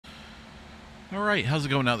All right, how's it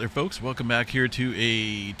going out there, folks? Welcome back here to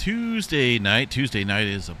a Tuesday night. Tuesday night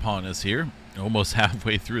is upon us here, almost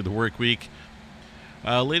halfway through the work week.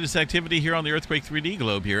 Latest activity here on the Earthquake 3D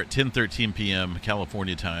globe here at 10:13 p.m.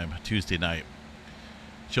 California time, Tuesday night.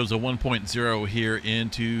 Shows a 1.0 here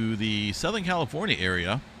into the Southern California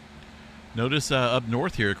area. Notice up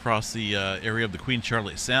north here across the area of the Queen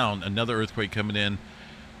Charlotte Sound, another earthquake coming in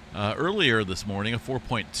earlier this morning, a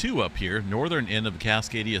 4.2 up here, northern end of the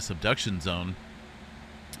Cascadia subduction zone.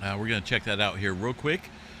 We're going to check that out here real quick.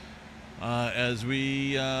 As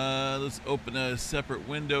we, let's open a separate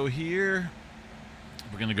window here.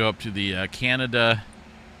 We're going to go up to the Canada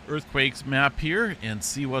earthquakes map here and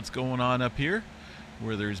see what's going on up here,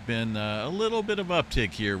 where there's been a little bit of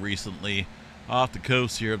uptick here recently off the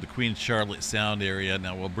coast here of the Queen Charlotte Sound area.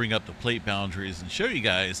 Now we'll bring up the plate boundaries and show you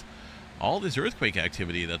guys all this earthquake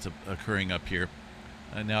activity that's occurring up here.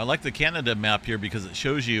 Now I like the Canada map here because it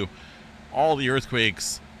shows you all the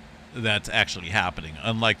earthquakes that's actually happening,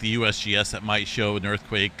 unlike the USGS that might show an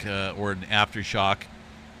earthquake or an aftershock.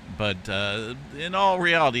 But in all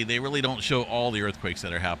reality, they really don't show all the earthquakes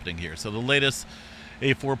that are happening here. So the latest,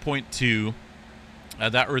 a 4.2,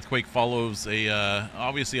 that earthquake follows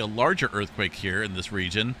obviously a larger earthquake here in this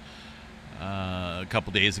region a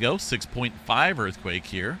couple days ago, 6.5 earthquake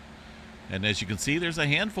here. And as you can see, there's a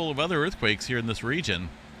handful of other earthquakes here in this region.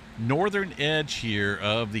 Northern edge here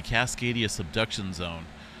of the Cascadia subduction zone.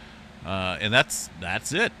 And that's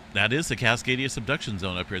it. That is the Cascadia subduction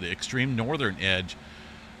zone up here, the extreme northern edge.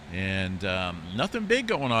 And nothing big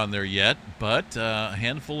going on there yet, but a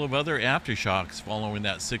handful of other aftershocks following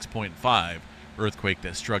that 6.5 earthquake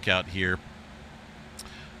that struck out here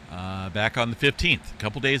back on the 15th, a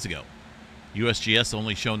couple days ago. USGS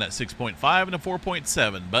only shown that 6.5 and a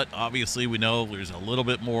 4.7, but obviously we know there's a little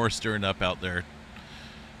bit more stirring up out there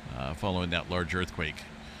following that large earthquake.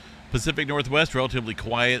 Pacific Northwest, relatively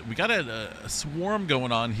quiet. We got a swarm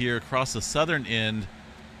going on here across the southern end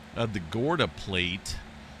of the Gorda plate.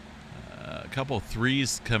 A couple of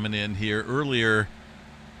threes coming in here earlier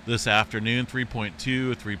this afternoon,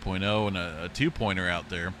 3.2, a 3.0, and a 2-pointer out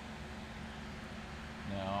there.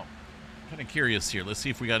 Now, kind of curious here. Let's see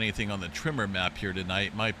if we got anything on the tremor map here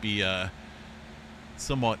tonight. Might be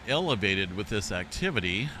somewhat elevated with this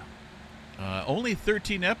activity. Only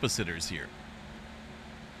 13 epicenters here.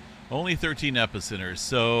 Only 13 epicenters.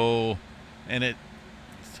 So, and it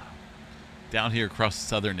down here across the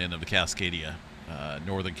southern end of the Cascadia,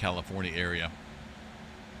 Northern California area.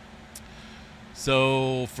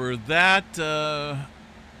 So for that, well,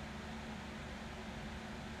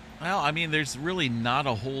 I mean, there's really not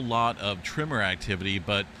a whole lot of tremor activity,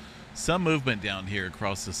 but some movement down here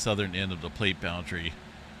across the southern end of the plate boundary.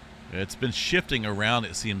 It's been shifting around,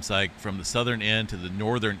 it seems like, from the southern end to the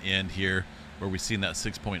northern end here, where we've seen that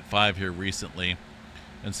 6.5 here recently.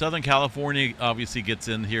 And Southern California obviously gets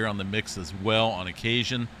in here on the mix as well on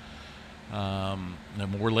occasion. And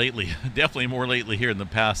more lately, definitely more lately here in the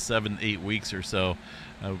past 7-8 weeks or so,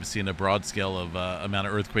 we've seen a broad scale of amount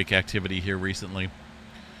of earthquake activity here recently.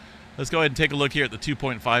 Let's go ahead and take a look here at the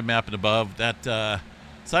 2.5 map and above. That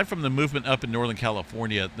aside from the movement up in Northern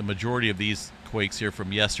California, the majority of these quakes here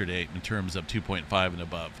from yesterday in terms of 2.5 and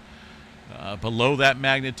above. Below that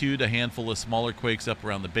magnitude, a handful of smaller quakes up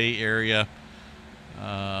around the Bay Area.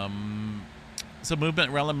 Some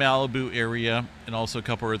movement around the Malibu area, and also a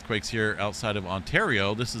couple earthquakes here outside of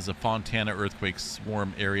Ontario. This is a Fontana earthquake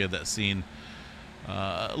swarm area that's seen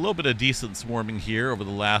a little bit of decent swarming here over the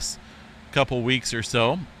last couple weeks or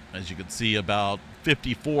so. As you can see, about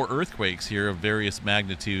 54 earthquakes here of various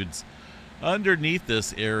magnitudes underneath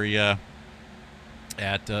this area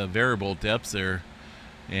at variable depths there.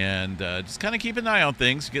 And just kind of keep an eye on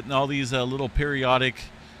things, getting all these little periodic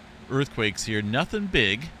earthquakes here. Nothing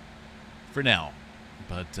big for now,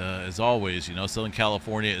 but as always, you know, Southern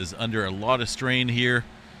California is under a lot of strain here,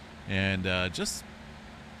 and just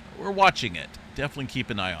we're watching it. Definitely keep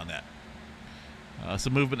an eye on that.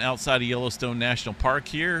 Some movement outside of Yellowstone National Park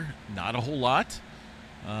here. Not a whole lot.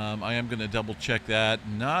 I am going to double check that.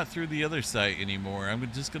 Not through the other site anymore. I'm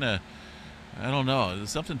just going to, I don't know,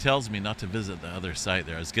 something tells me not to visit the other site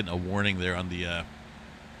there. I was getting a warning there on the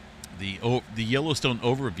Yellowstone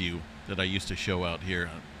overview that I used to show out here.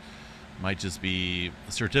 Might just be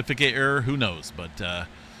a certificate error, who knows, but I'm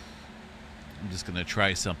just going to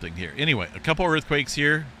try something here. Anyway, a couple earthquakes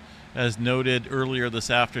here, as noted earlier this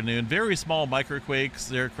afternoon. Very small microquakes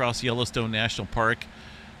there across Yellowstone National Park.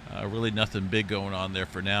 Really nothing big going on there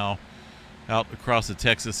for now. Out across the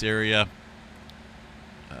Texas area,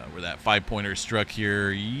 where that 5-pointer struck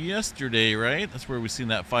here yesterday, right? That's where we've seen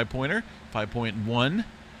that 5-pointer, 5.1.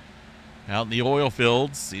 Out in the oil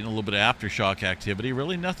fields, seeing a little bit of aftershock activity.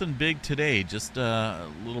 Really nothing big today, just a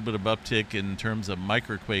little bit of uptick in terms of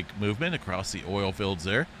microquake movement across the oil fields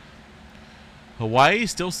there. Hawaii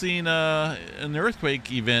still seeing an earthquake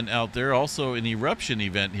event out there, also an eruption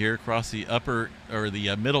event here across the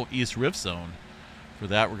Middle East Rift Zone. For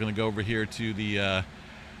that, we're going to go over here to the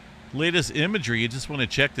latest imagery. You just want to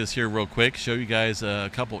check this here real quick, show you guys a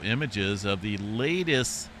couple images of the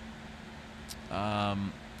latest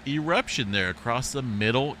eruption there across the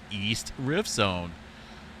Middle East Rift Zone.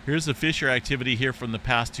 Here's the fissure activity here from the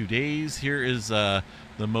past 2 days. Here is the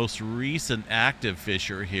most recent active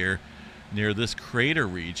fissure here near this crater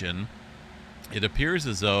region. It appears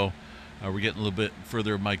as though we're getting a little bit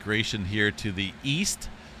further migration here to the east.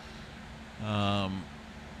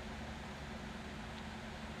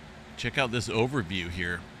 Check out this overview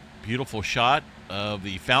here. Beautiful shot of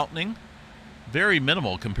the fountaining. Very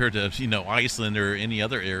minimal compared to, you know, Iceland or any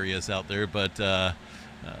other areas out there, but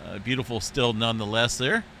beautiful still nonetheless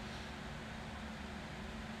there.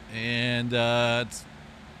 And it's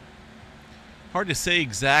hard to say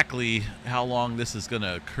exactly how long this is going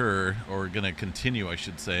to occur, or going to continue, I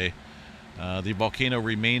should say. The volcano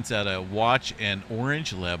remains at a watch and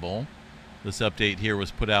orange level. This update here was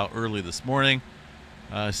put out early this morning.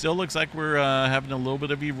 Still looks like we're having a little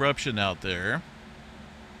bit of eruption out there.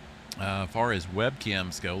 As far as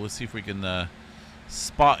webcams go, let's see if we can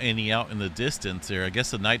spot any out in the distance there. I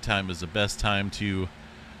guess the nighttime is the best time to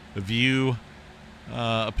view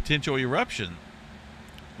a potential eruption.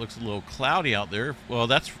 Looks a little cloudy out there. Well,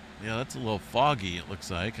 that's a little foggy, it looks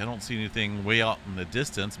like. I don't see anything way out in the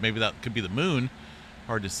distance. Maybe that could be the moon.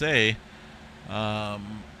 Hard to say.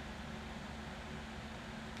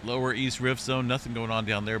 Lower East Rift Zone, nothing going on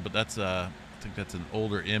down there, but that's I think that's an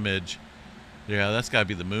older image. Yeah, that's got to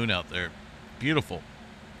be the moon out there. Beautiful.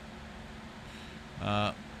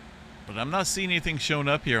 But I'm not seeing anything shown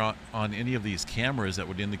up here on any of these cameras that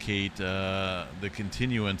would indicate the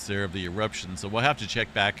continuance there of the eruption. So we'll have to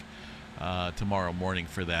check back tomorrow morning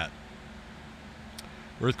for that.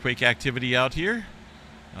 Earthquake activity out here.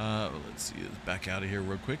 Let's see, let's back out of here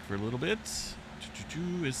real quick for a little bit.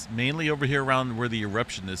 It's mainly over here around where the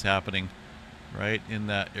eruption is happening, right in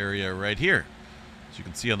that area right here. As you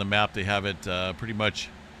can see on the map, they have it pretty much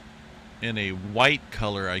in a white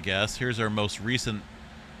color, I guess. Here's our most recent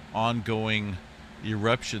ongoing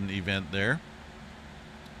eruption event there.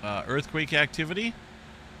 Earthquake activity,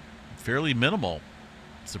 fairly minimal.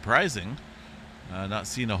 Surprising. Not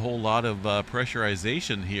seeing a whole lot of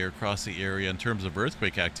pressurization here across the area in terms of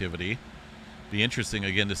earthquake activity. Be interesting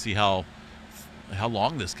again to see how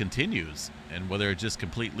long this continues and whether it just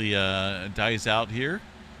completely dies out here.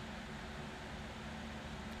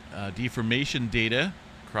 Deformation data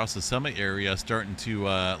across the summit area starting to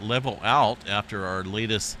level out after our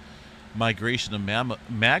latest migration of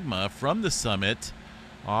magma from the summit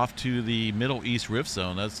off to the Middle East Rift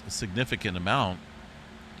Zone. That's a significant amount.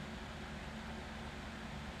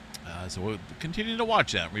 So we'll continue to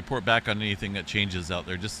watch that and report back on anything that changes out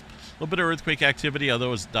there. Just a little bit of earthquake activity,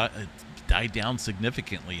 although it's died down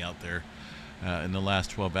significantly out there in the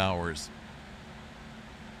last 12 hours.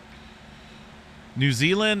 New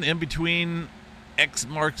Zealand, in between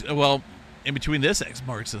in between this X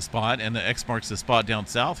marks the spot and the X marks the spot down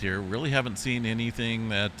south here, really haven't seen anything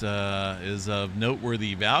that is of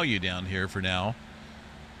noteworthy value down here for now.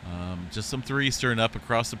 Just some threes stirring up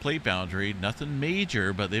across the plate boundary. Nothing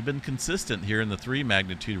major, but they've been consistent here in the 3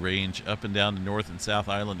 magnitude range up and down the North and South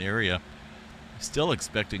Island area. Still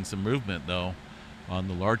expecting some movement, though, on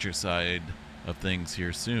the larger side of things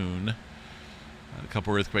here soon. A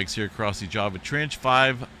couple earthquakes here across the Java Trench.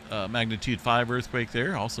 Magnitude 5 earthquake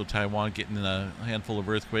there. Also Taiwan getting a handful of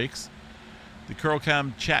earthquakes. The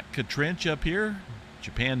Kurokam-Chatka Trench up here.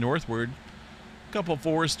 Japan northward. A couple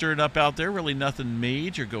 4s stirring up out there. Really nothing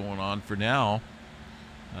major going on for now.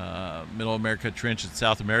 Middle America Trench and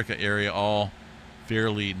South America area all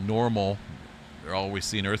fairly normal. They're always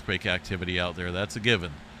seeing earthquake activity out there. That's a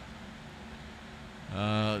given.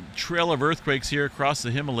 Trail of earthquakes here across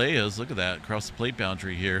the Himalayas. Look at that, across the plate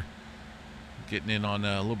boundary here. Getting in on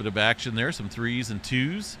a little bit of action there. Some 3s and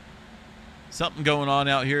 2s. Something going on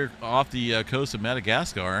out here off the coast of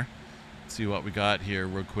Madagascar. Let's see what we got here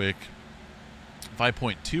real quick.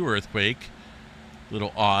 5.2 earthquake. A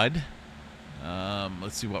little odd.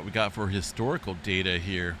 Let's see what we got for historical data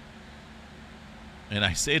here. And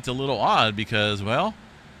I say it's a little odd because, well,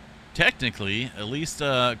 technically, at least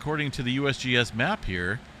according to the USGS map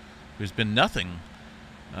here, there's been nothing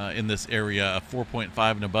in this area of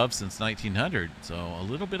 4.5 and above since 1900. So a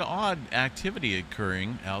little bit of odd activity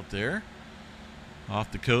occurring out there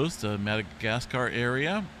off the coast of Madagascar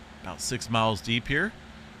area. about 6 miles deep here.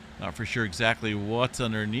 Not for sure exactly what's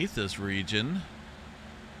underneath this region.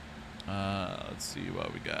 Let's see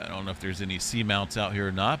what we got. I don't know if there's any seamounts out here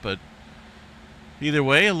or not, but either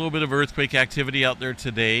way, a little bit of earthquake activity out there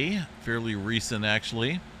today. Fairly recent,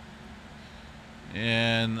 actually.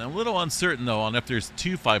 And a little uncertain, though, on if there's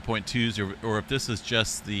two 5.2s or if this is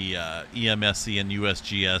just the EMSC and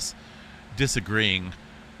USGS disagreeing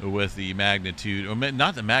with the magnitude, or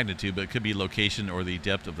not the magnitude, but it could be location or the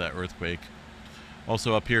depth of that earthquake.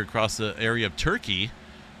 Also up here across the area of Turkey,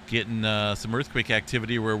 getting some earthquake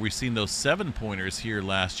activity where we've seen those 7-pointers here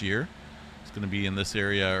last year. It's going to be in this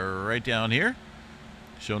area right down here.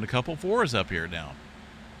 Showing a couple 4s up here now.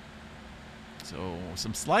 So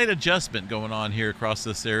some slight adjustment going on here across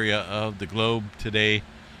this area of the globe today.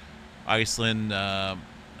 Iceland, not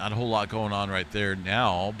a whole lot going on right there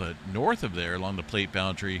now, but north of there along the plate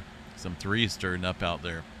boundary, some 3s stirring up out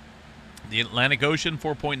there. The Atlantic Ocean,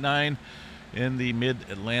 4.9 in the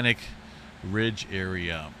mid-Atlantic ridge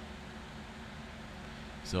area.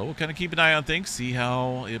 So we'll kind of keep an eye on things, see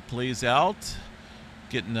how it plays out.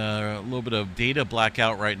 Getting a little bit of data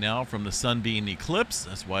blackout right now from the sun being eclipsed.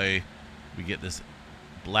 That's why we get this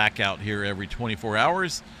blackout here every 24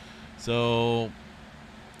 hours. So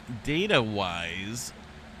data-wise,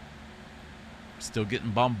 still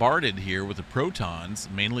getting bombarded here with the protons,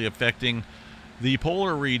 mainly affecting the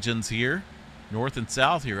polar regions here, north and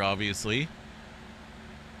south here, obviously.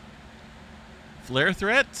 Flare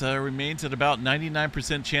threat remains at about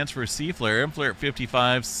 99% chance for a C flare, M flare at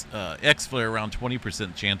 55, X flare around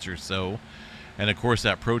 20% chance or so. And of course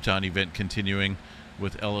that proton event continuing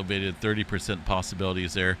with elevated 30%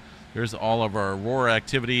 possibilities there. There's all of our aurora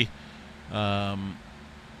activity. The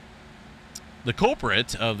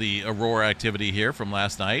culprit of the aurora activity here from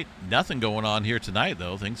last night, nothing going on here tonight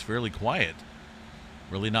though. Things fairly quiet.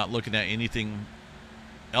 Really not looking at anything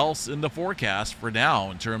else in the forecast for now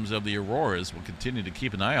in terms of the auroras. We'll continue to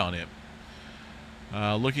keep an eye on it.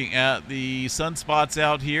 Looking at the sunspots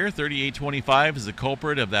out here, 3825 is the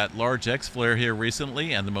culprit of that large X flare here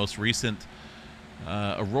recently, and the most recent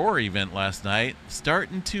aurora event last night.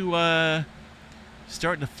 Starting to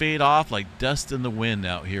fade off like dust in the wind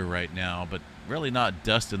out here right now, but really not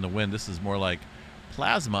dust in the wind. This is more like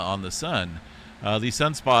plasma on the sun. These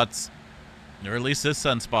sunspots, or at least this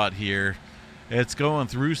sunspot here, it's going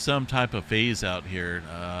through some type of phase out here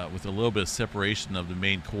with a little bit of separation of the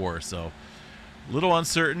main core. So a little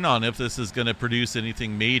uncertain on if this is going to produce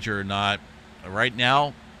anything major or not. Right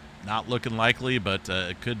now, not looking likely, but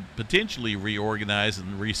it could potentially reorganize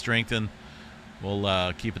and re-strengthen.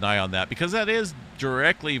 We'll keep an eye on that because that is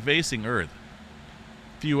directly facing Earth.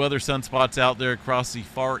 A few other sunspots out there across the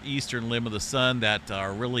far eastern limb of the sun that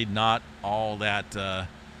are really not all that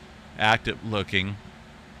active looking.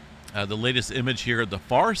 The latest image here at the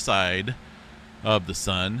far side of the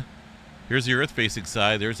sun. Here's the Earth-facing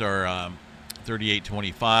side. There's our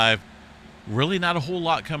 3825. Really not a whole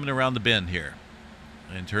lot coming around the bend here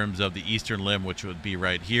in terms of the eastern limb, which would be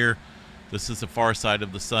right here. This is the far side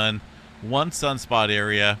of the sun. One sunspot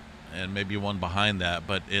area and maybe one behind that,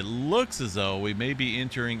 but it looks as though we may be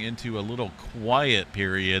entering into a little quiet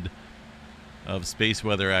period of space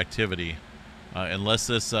weather activity, unless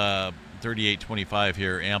this 3825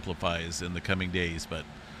 here amplifies in the coming days, but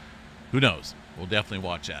who knows? We'll definitely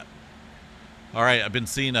watch that. All right, I've been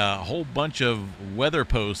seeing a whole bunch of weather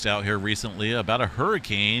posts out here recently about a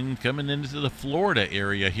hurricane coming into the Florida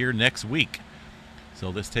area here next week. So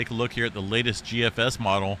let's take a look here at the latest GFS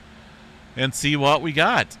model and see what we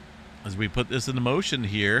got as we put this into motion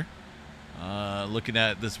here. Looking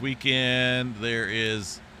at this weekend, there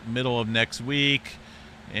is middle of next week.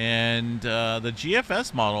 And the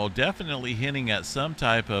GFS model definitely hinting at some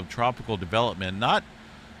type of tropical development. Not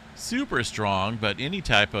super strong, but any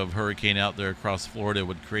type of hurricane out there across Florida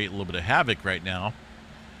would create a little bit of havoc right now.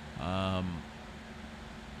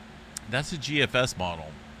 That's a GFS model.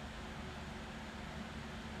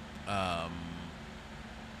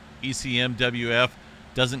 ECMWF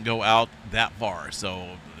doesn't go out that far,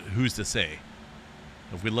 so who's to say?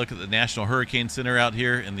 If we look at the National Hurricane Center out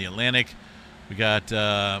here in the Atlantic, we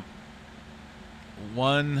got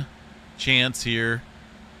one chance here,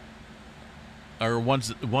 or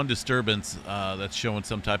one disturbance that's showing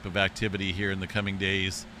some type of activity here in the coming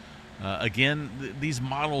days. Again, these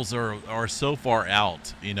models are so far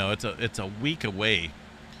out. You know, it's a week away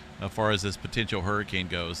as far as this potential hurricane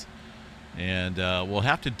goes, and we'll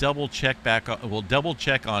have to double check we'll double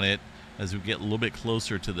check on it as we get a little bit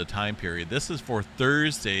closer to the time period. This is for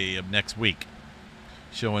Thursday of next week,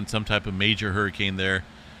 showing some type of major hurricane there.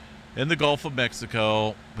 in the Gulf of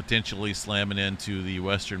Mexico, potentially slamming into the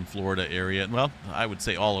western Florida area. Well, I would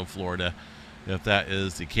say all of Florida, if that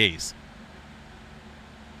is the case.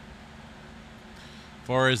 As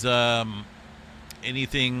far as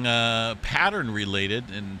anything pattern related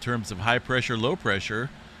in terms of high pressure, low pressure,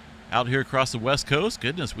 out here across the west coast,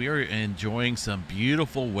 goodness, we are enjoying some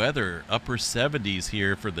beautiful weather, upper 70s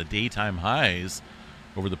here for the daytime highs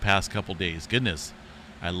over the past couple days. Goodness,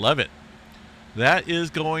 I love it. That is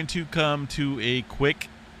going to come to a quick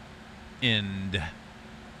end.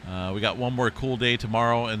 We got one more cool day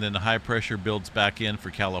tomorrow, and then the high pressure builds back in for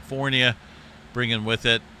California, bringing with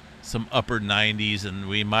it some upper 90s, and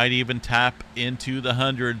we might even tap into the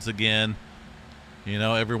hundreds again. You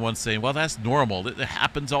know, everyone's saying, well, that's normal. It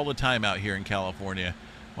happens all the time out here in California.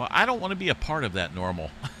 Well, I don't want to be a part of that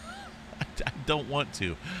normal. I don't want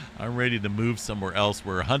to. I'm ready to move somewhere else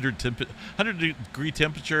where 100 degree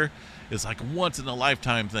temperature is like once in a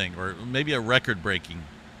lifetime thing, or maybe a record breaking.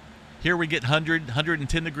 Here we get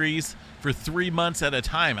 110 degrees for 3 months at a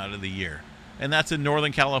time out of the year. And that's in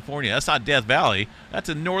Northern California. That's not Death Valley. That's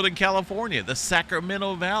in Northern California, the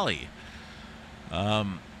Sacramento Valley.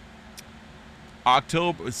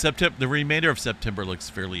 October, September, the remainder of September looks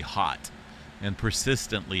fairly hot and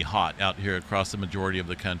persistently hot out here across the majority of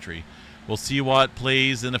the country. We'll see what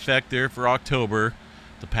plays in effect there for October.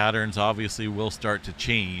 The patterns obviously will start to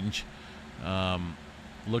change.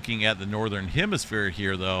 Looking at the northern hemisphere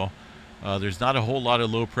here, though, there's not a whole lot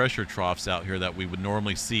of low pressure troughs out here that we would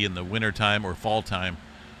normally see in the wintertime or fall time.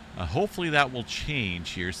 Hopefully that will change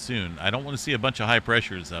here soon. I don't want to see a bunch of high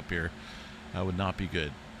pressures up here. That would not be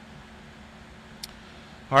good.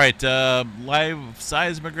 All right, live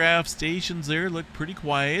seismograph stations there look pretty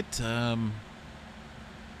quiet. We'll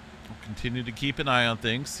continue to keep an eye on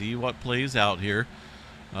things, see what plays out here.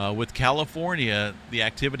 With California, the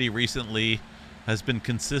activity recently has been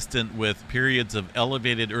consistent with periods of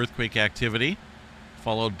elevated earthquake activity,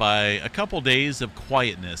 followed by a couple days of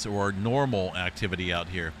quietness or normal activity out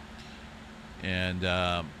here. And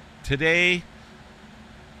today,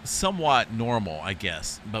 somewhat normal, I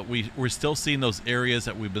guess, but we're still seeing those areas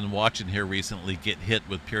that we've been watching here recently get hit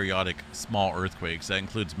with periodic small earthquakes. That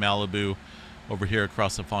includes Malibu, over here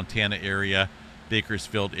across the Fontana area,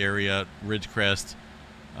 Bakersfield area, Ridgecrest.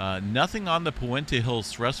 Nothing on the Puente Hills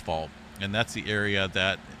stress fault, and that's the area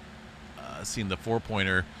that seen the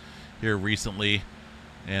 4-pointer here recently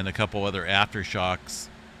and a couple other aftershocks,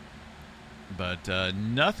 but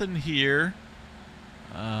nothing here.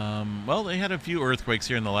 Well, they had a few earthquakes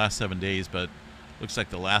here in the last 7 days, but looks like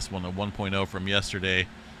the last one, a 1.0 from yesterday.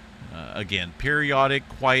 Again, periodic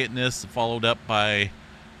quietness followed up by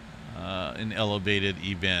an elevated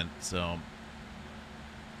event. So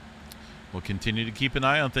we'll continue to keep an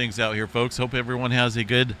eye on things out here, folks. Hope everyone has a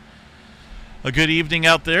good evening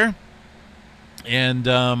out there. And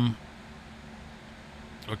I'll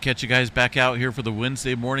catch you guys back out here for the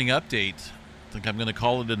Wednesday morning update. I think I'm going to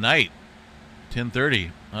call it a night.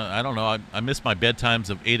 10:30. I don't know. I miss my bedtimes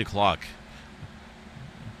of 8 o'clock.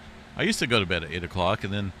 I used to go to bed at 8 o'clock,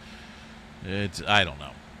 and then I don't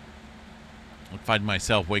know. I find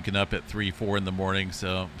myself waking up at 3, 4 in the morning.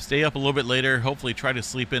 So stay up a little bit later. Hopefully try to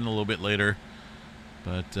sleep in a little bit later.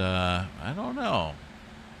 But I don't know.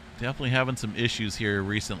 Definitely having some issues here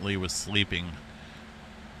recently with sleeping.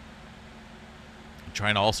 I'm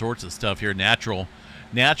trying all sorts of stuff here. Natural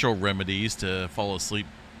remedies to fall asleep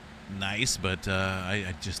nice, but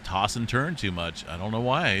I just toss and turn too much. I don't know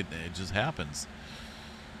why. It just happens.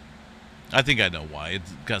 I think I know why.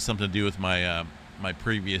 It's got something to do with my my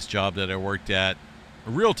previous job that I worked at,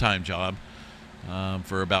 a real-time job,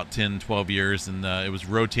 for about 10, 12 years, and it was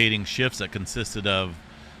rotating shifts that consisted of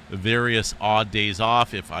various odd days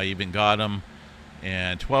off, if I even got them,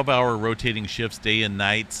 and 12-hour rotating shifts, day and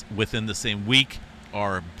nights, within the same week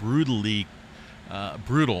are brutally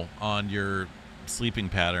brutal on your sleeping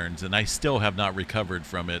patterns, and I still have not recovered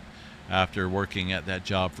from it after working at that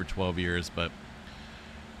job for 12 years, but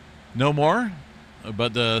no more.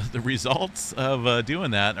 But the results of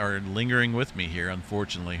doing that are lingering with me here,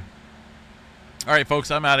 unfortunately. All right,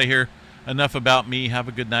 folks, I'm out of here. Enough about me. Have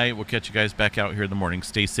a good night. We'll catch you guys back out here in the morning.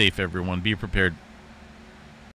 Stay safe, everyone. Be prepared.